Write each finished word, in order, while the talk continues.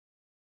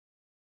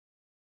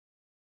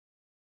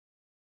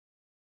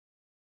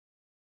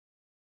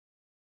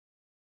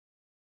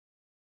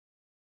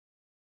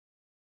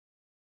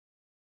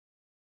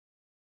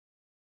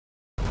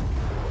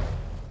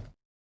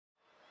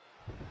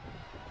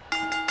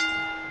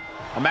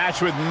A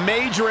match with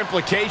major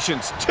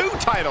implications. 2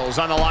 titles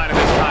on the line in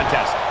this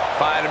contest.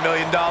 If I had $1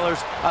 million,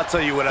 I'll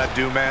tell you what I'd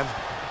do, man.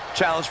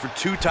 Challenge for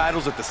 2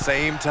 titles at the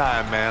same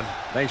time, man.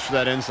 Thanks for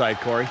that insight,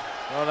 Corey.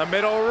 On the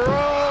middle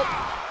rope.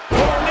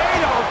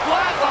 Tornado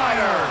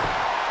flatliner.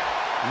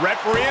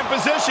 Referee in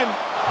position.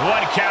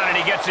 1 count and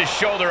he gets his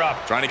shoulder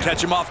up. Trying to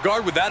catch him off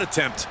guard with that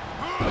attempt.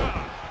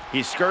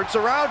 He skirts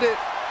around it.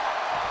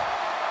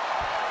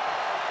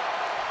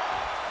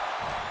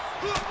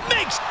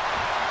 Makes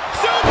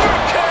Super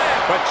kick!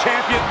 But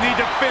champions need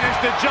to finish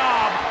the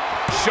job.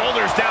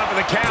 shoulders down for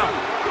the count.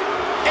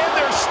 And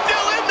they're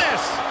still in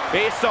this.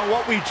 Based on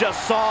what we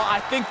just saw, I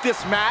think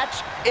this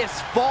match is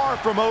far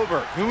from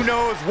over. Who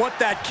knows what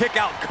that kick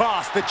out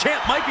cost? The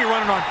champ might be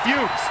running on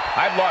fumes.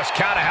 I've lost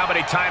count of how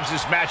many times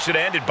this match should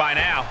have ended by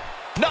now.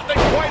 Nothing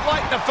quite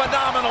like the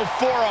phenomenal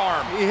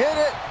forearm. He hit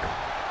it.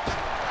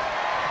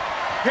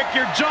 Pick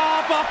your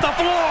jaw up off the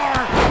floor.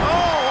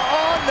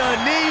 Oh, on the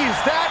knees.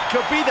 That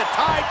could be the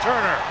tide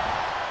turner.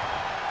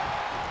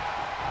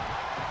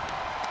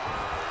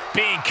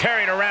 Being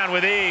carried around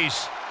with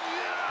ease.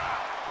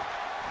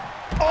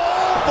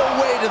 All the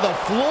way to the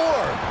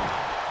floor.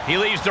 He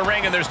leaves the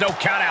ring and there's no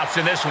countouts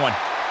in this one.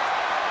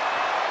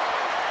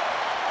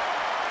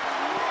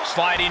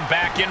 Sliding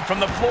back in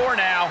from the floor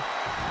now.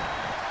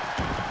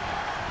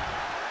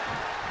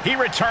 He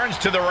returns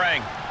to the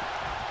ring.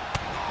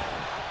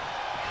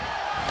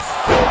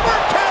 Super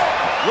kick!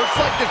 Looks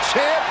like the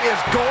champ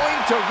is going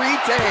to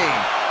retain.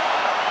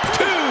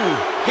 2.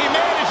 He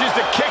manages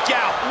to kick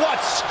out. What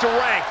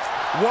strength.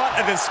 What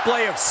a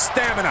display of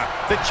stamina.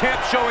 The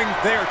champ showing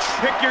their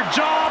trick your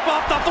jaw up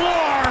off the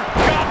floor.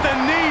 Got the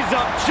knees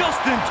up just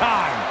in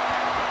time.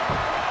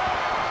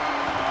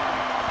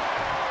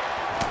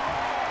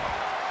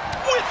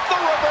 With the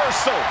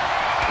reversal.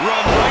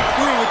 Run right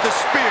through with the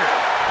spear.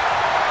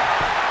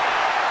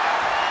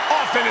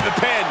 Off into the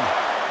pin.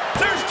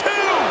 There's 2.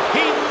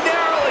 He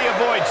narrowly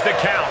avoids the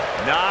count.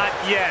 Not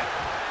yet.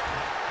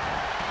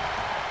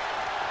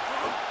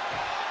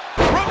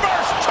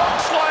 Reverse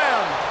choke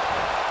slam.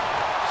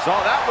 Saw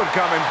that one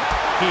coming.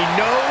 He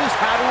knows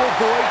how to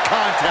avoid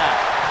contact.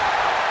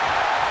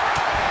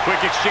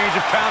 Quick exchange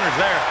of counters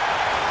there.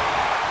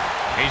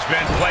 He's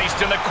been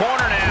placed in the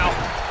corner now.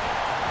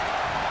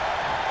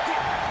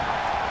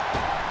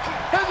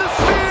 And the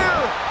spear!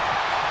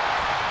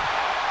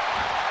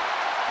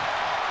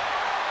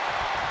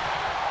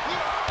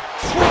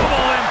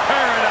 Trouble in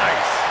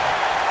paradise.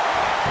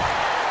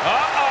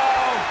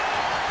 Uh-oh.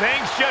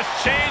 Things just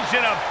changed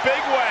in a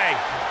big way.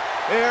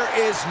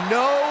 There is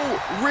no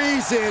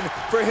reason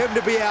for him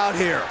to be out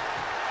here.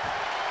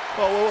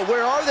 Oh,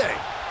 where are they?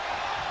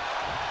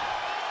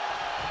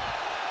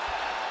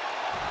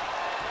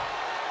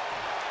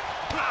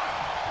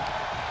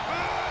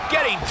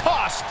 Getting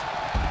tossed.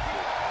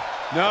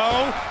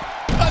 No.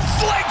 A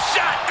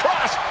slingshot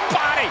cross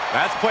body.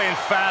 That's playing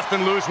fast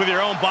and loose with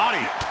your own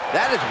body.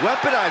 That is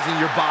weaponizing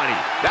your body.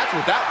 That's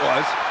what that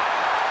was.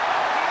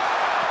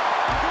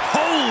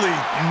 Holy,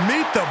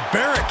 meet the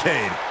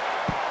barricade.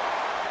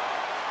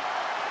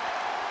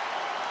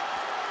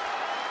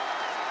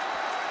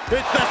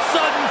 It's the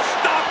sudden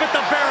stop at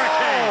the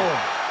barricade.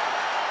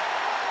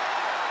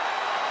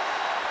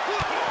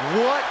 Oh.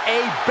 What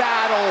a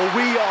battle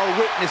we are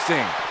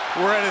witnessing.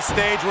 We're at a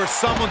stage where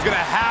someone's going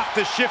to have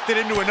to shift it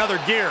into another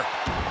gear.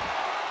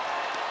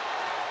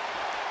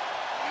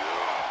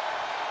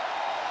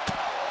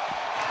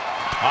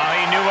 Oh,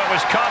 he knew what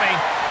was coming.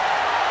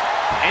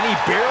 And he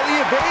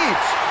barely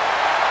evades.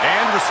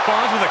 And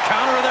responds with a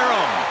counter of their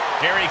own.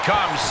 Here he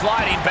comes,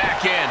 sliding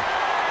back in.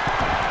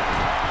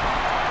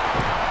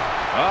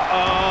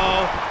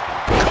 Uh-oh.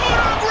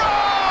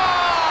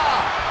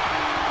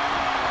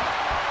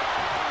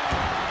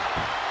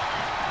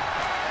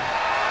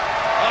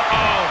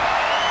 Uh-oh.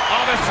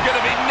 Oh, this is going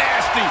to be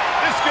nasty.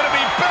 This is going to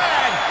be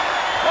bad.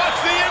 Watch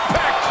the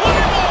impact.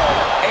 Claymore.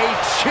 A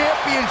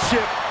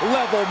championship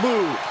level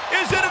move.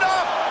 Is it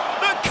enough?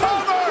 The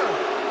cover.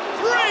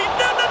 3.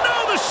 No.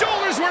 The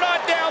shoulders were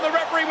not down. The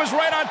referee was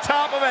right on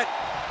top of it.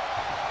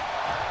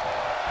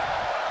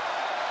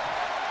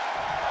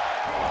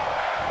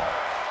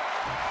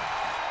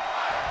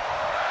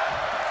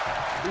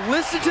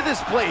 Listen to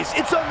this place.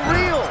 It's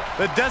unreal.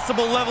 The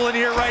decibel level in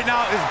here right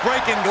now is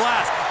breaking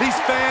glass. These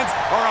fans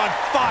are on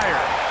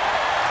fire.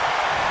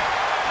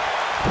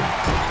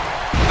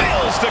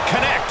 Fails to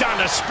connect on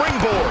the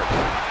springboard.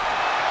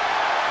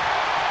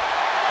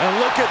 And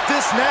look at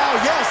this now.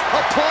 Yes,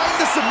 applying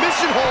the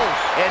submission hold.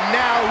 And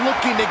now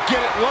looking to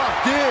get it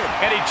locked in.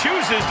 And he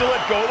chooses to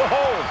let go of the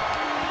hold.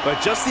 But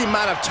just the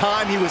amount of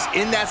time he was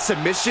in that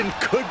submission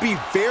could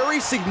be very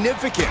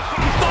significant.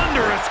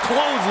 Thunderous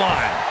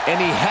clothesline.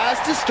 And he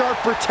has to start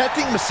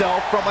protecting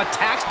himself from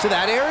attacks to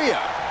that area.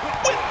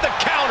 With the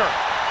counter.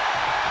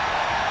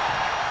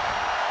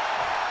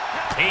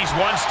 He's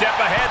one step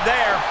ahead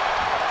there.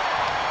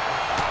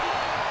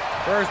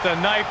 First a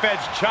knife-edge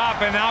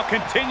chop, and now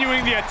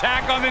continuing the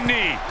attack on the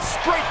knee.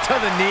 Straight to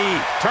the knee.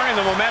 Turning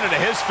the momentum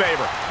to his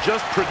favor.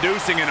 Just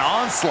producing an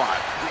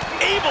onslaught.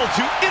 Able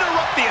to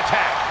interrupt the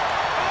attack.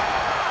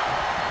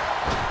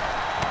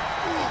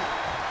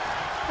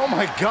 Oh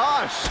my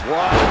gosh.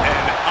 What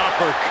an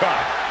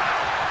uppercut.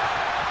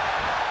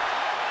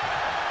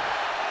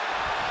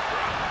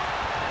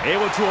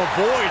 Able to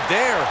avoid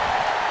there.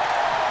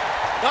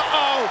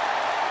 Uh-oh.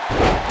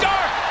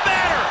 Dark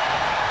Matter.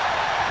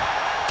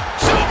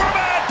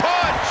 Superman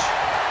punch.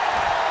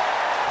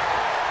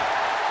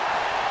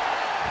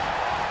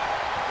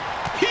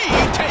 He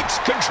takes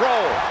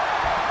control.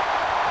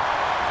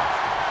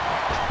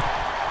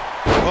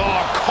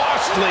 Oh,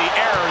 costly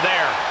error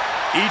there.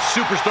 Each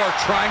superstar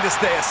trying to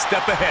stay a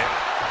step ahead.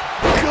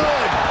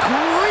 Good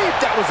grief,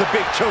 that was a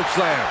big choke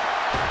slam.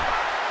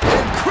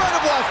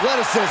 Incredible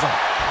athleticism.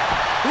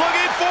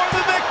 Looking for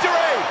the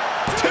victory.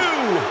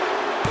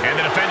 2. And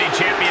the defending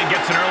champion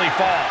gets an early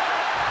fall.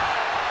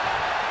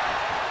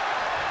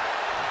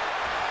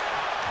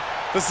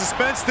 The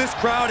suspense this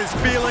crowd is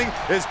feeling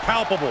is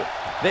palpable.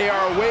 They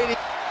are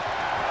waiting.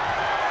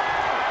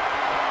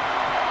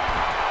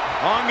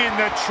 Hung in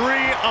the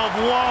tree of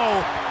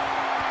woe.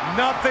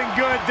 Nothing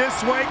good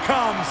this way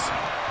comes.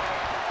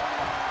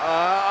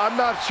 I'm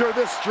not sure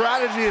this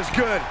strategy is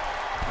good.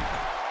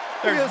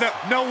 There's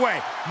no way.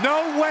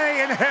 No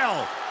way in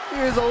hell. He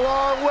is a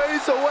long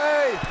ways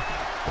away.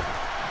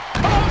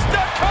 Coast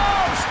to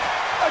coast.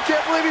 I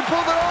can't believe he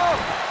pulled it off.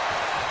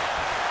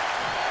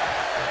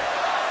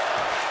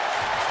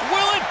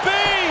 Will it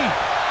be?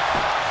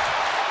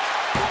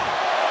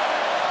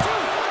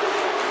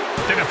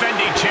 The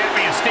defending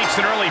champion sneaks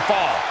an early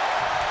fall.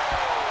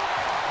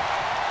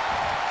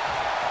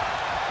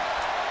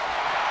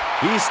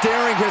 He's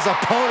staring his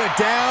opponent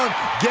down,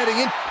 getting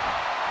in.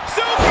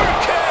 Super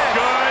kick.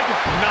 Good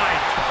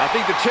night. I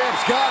think the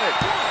champ's got it.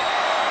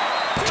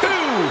 2.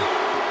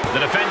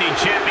 The defending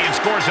champion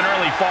scores an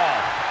early fall.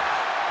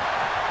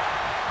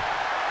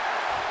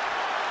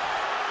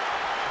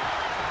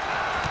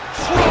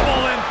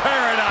 Trouble in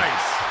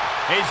paradise.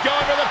 He's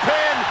going for the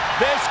pin.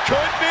 This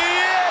could be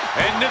it.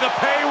 Into the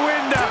pay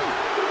window.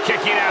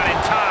 Kicking out in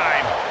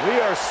time. We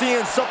are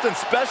seeing something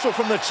special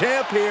from the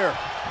champ here.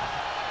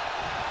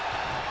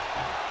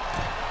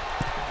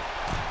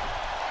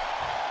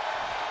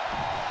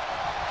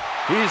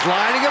 He's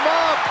lining him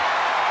up.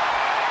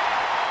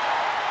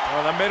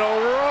 On the middle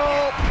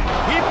rope.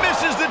 He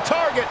misses the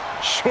target.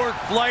 Short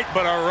flight,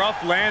 but a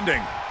rough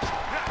landing.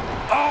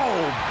 Oh,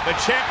 the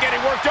champ getting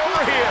worked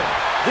over here.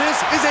 This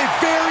is a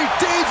very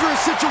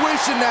dangerous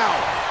situation now.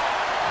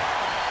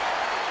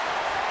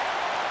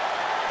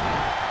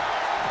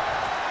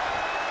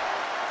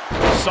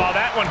 Saw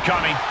that one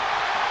coming.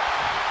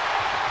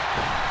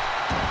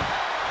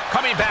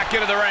 Coming back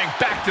into the ring,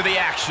 back to the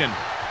action.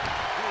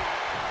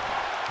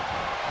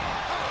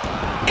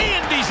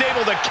 And he's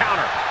able to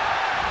counter.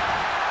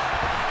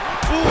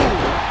 Ooh.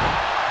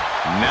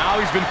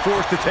 Now he's been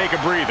forced to take a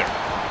breather.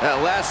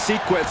 That last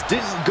sequence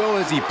didn't go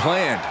as he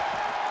planned.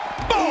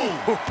 Boom!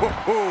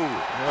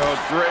 Oh,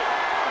 great.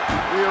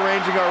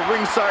 Rearranging our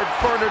ringside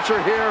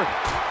furniture here.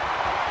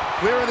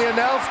 Clearing the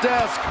announce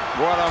desk.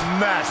 What a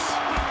mess.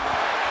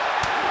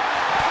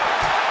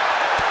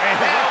 And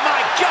oh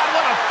my God,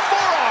 what a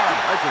forearm!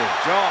 Right to the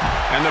jaw.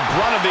 And the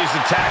brunt of these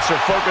attacks are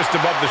focused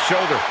above the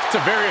shoulder. It's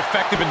a very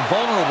effective and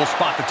vulnerable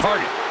spot to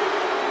target.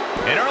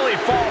 An early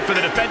fall for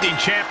the defending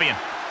champion.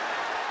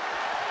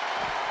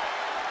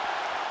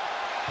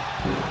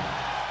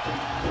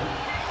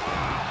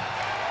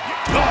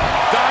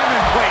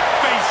 Diamond plate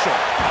facial.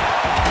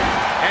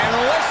 And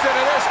listen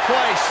to this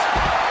place.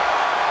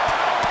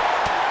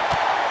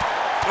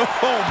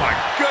 Oh my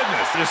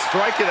goodness. Just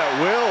striking at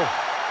will.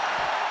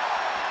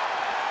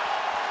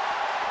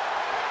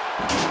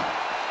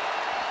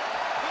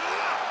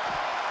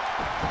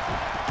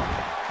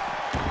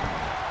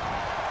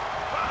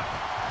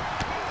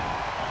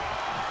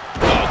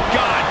 Oh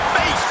God,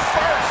 face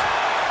first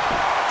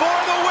for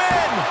the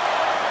win.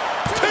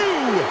 2.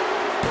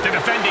 The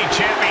defending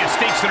champion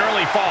sneaks an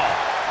early fall.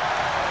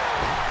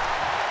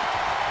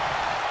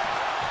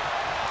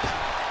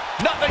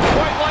 Nothing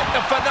quite like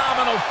the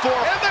phenomenal 4.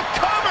 And the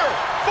cover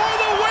for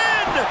the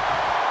win.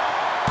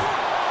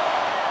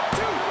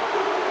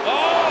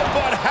 Oh,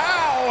 but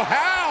how?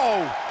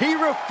 How? He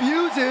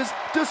refuses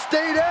to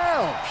stay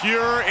down.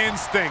 Pure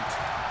instinct.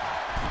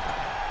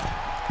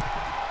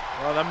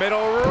 On the middle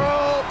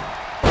rope.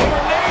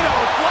 Tornado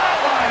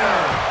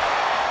flatliner.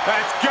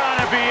 That's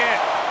gotta be it.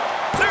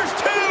 There's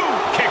 2.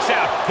 Kicks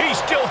out. He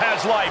still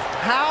has life.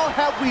 How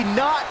have we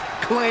not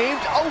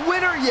claimed a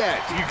winner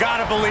yet? You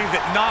gotta believe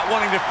that not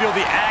wanting to feel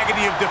the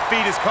agony of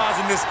defeat is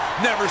causing this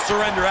never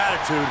surrender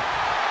attitude.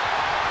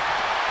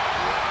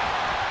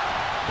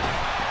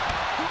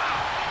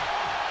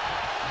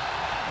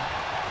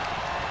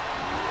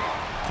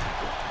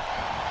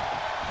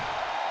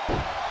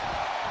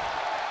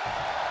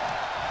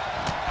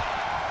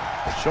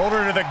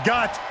 Shoulder to the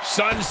gut.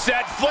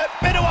 Sunset flip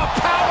into a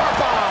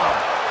powerbomb.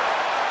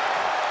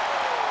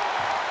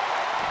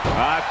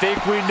 I think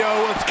we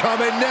know what's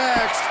coming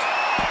next.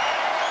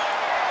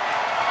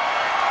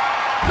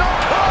 The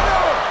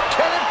cutter!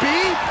 Can it be?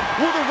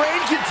 Will the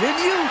reign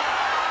continue?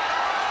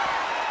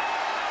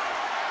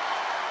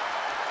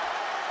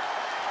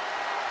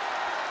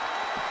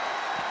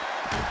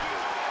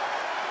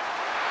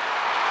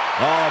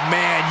 Oh,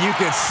 man, you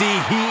can see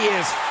he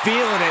is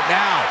feeling it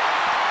now.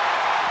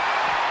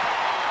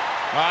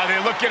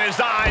 The look in his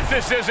eyes,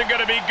 this isn't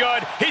going to be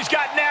good. He's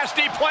got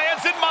nasty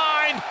plans in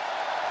mind.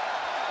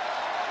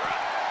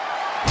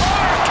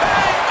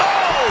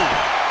 RKO!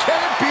 Can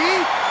it be?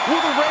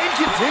 Will the reign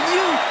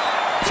continue?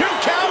 2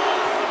 count.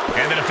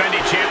 And the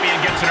defending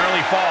champion gets an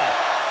early fall.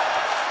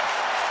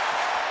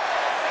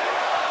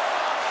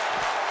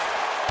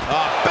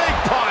 Big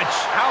punch.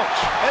 Ouch.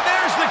 And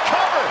there's the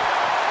cover.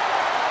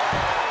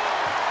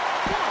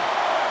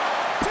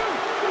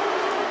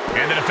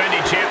 And the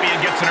defending champion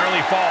gets an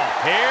early fall.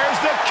 Here's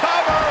the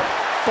cover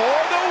for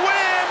the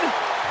win.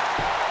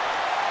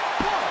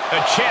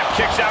 The champ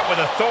kicks out with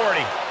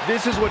authority.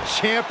 This is what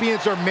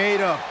champions are made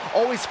of.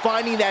 Always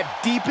finding that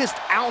deepest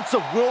ounce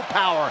of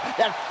willpower,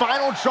 that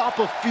final drop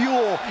of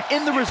fuel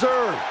in the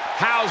reserve.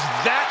 How's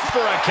that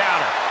for a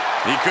counter?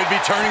 He could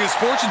be turning his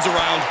fortunes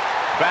around.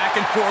 Back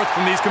and forth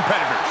from these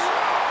competitors.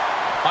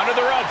 Under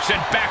the ropes and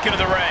back into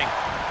the ring.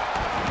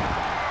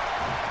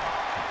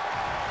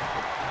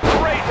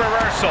 Great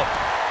reversal.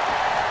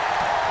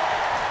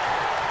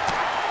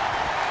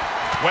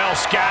 Well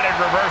scattered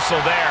reversal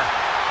there.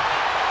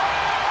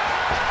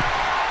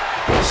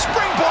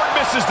 Springboard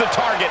misses the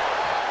target.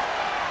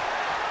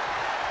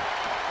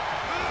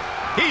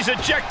 He's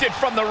ejected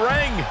from the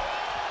ring.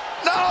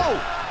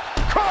 No!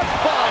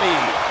 Crossbody!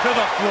 To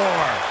the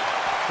floor.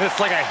 It's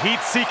like a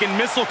heat-seeking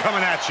missile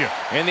coming at you.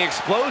 And the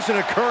explosion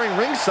occurring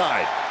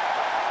ringside.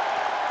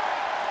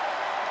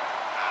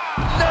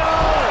 No!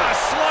 A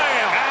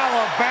slam!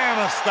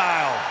 Alabama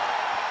style.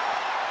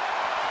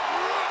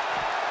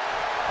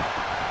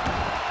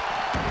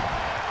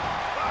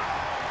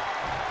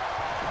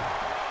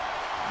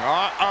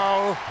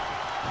 Uh-oh.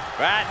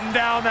 Batten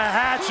down the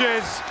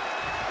hatches.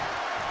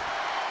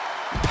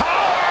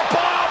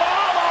 Powerbomb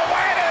all the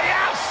way to the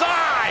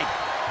outside!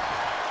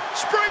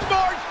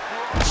 Springboard!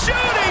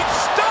 Shooting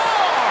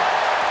star!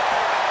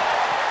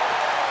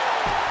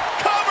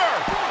 Cover!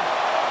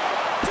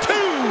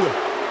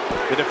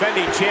 2! The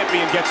defending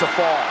champion gets a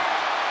fall.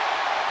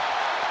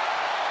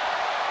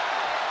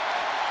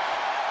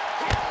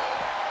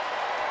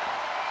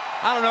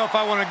 I don't know if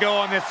I want to go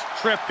on this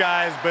trip,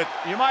 guys, but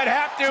You might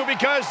have to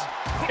because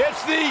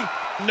it's the...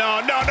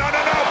 No.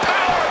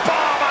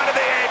 Powerbomb onto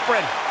the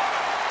apron!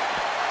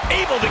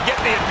 Able to get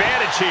the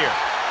advantage here.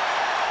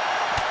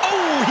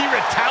 Oh, he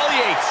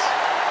retaliates.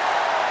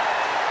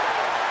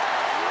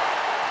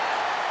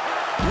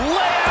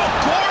 Layout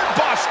gourd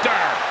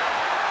buster.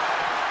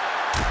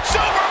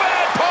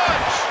 Superman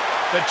punch.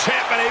 The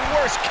champ in a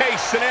worst case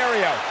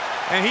scenario.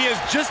 and he is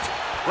just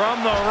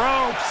from the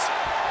ropes.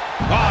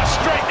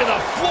 Straight to the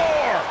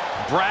floor.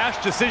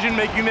 Brash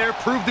decision-making there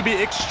proved to be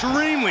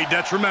extremely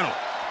detrimental.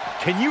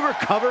 Can you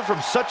recover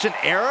from such an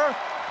error?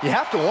 You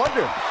have to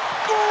wonder.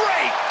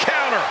 Great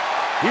counter.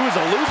 He was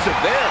elusive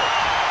there.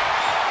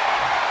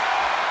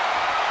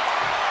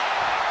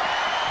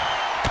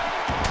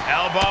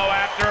 Elbow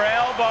after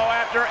elbow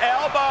after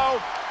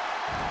elbow.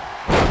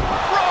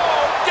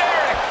 Roll,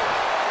 Derek.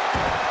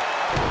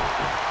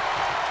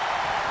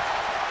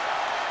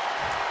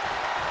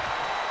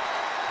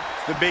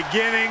 It's the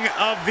beginning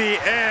of the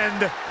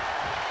end.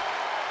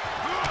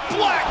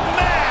 Black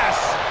Mass.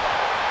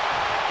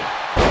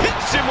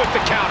 Hits him with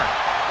the counter.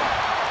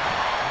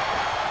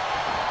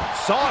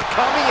 Saw it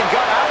coming and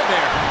got out of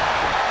there.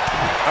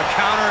 A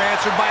counter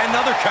answered by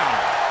another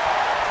counter.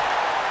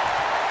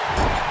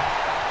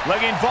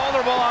 Looking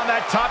vulnerable on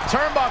that top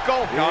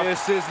turnbuckle.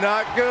 This is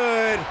not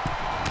good.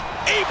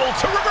 Able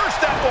to reverse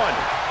that one.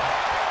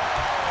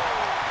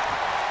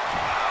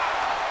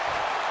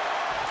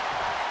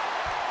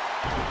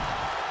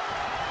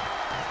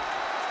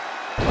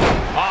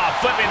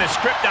 Flipping the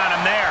script on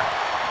him there.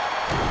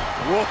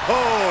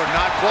 Whoa,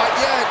 not quite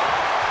yet.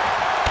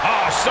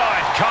 Saw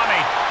it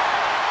coming.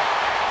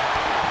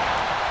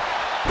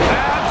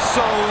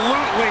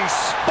 Absolutely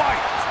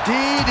spiked.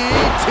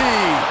 DDT.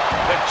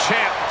 The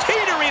champ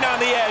teetering on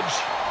the edge.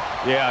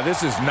 Yeah,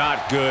 this is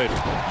not good.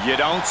 You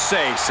don't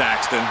say,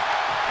 Saxton.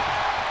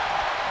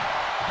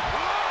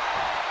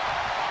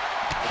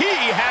 He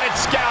had it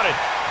scouted.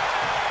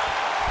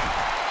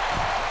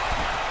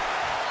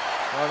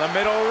 On the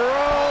middle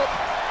rope.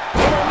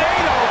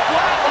 Tornado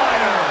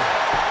flatliner.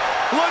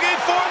 Looking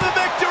for the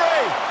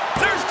victory.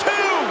 There's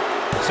two.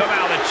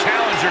 Somehow the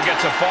challenger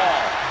gets a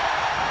fall.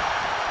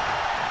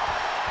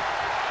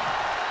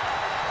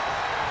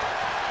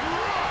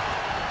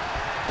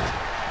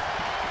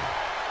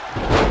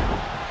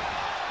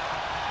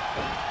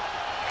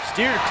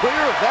 Steered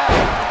clear of that.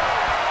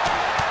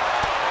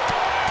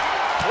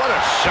 What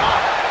a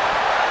shot.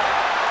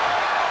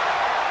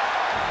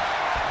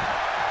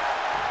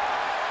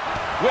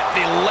 With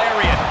the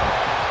lariat.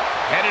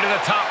 Headed to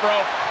the top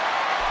rope.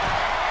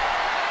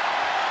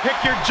 Pick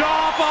your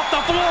jaw up off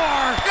the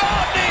floor.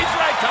 Knees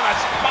right to the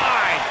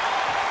spine.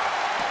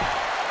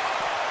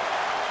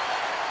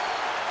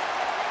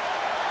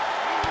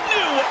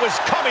 Knew what was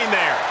coming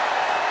there.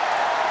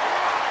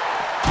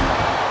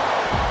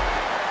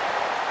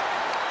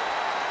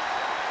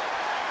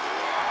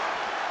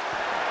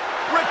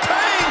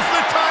 Retains the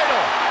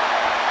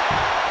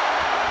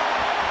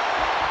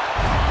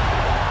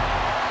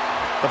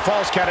The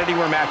Falls Count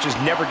Anywhere matches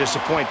never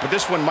disappoint, but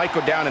this one might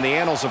go down in the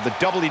annals of the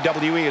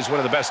WWE as one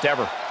of the best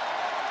ever.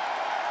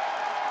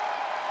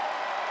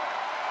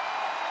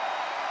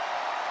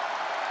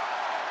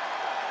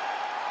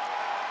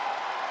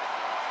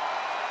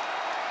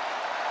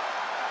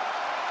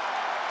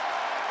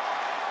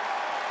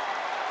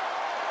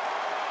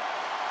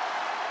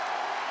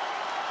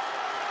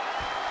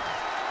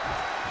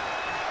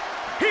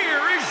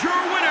 Here is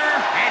your winner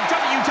and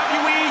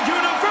WWE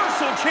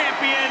Universal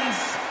Champions,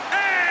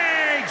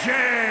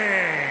 AJ.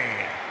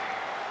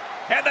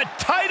 And the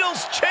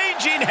title's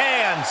changing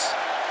hands.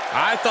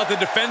 I thought the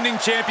defending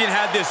champion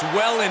had this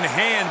well in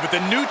hand, but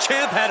the new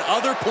champ had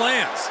other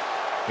plans.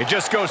 It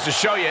just goes to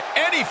show you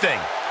anything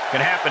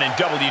can happen in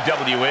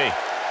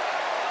WWE.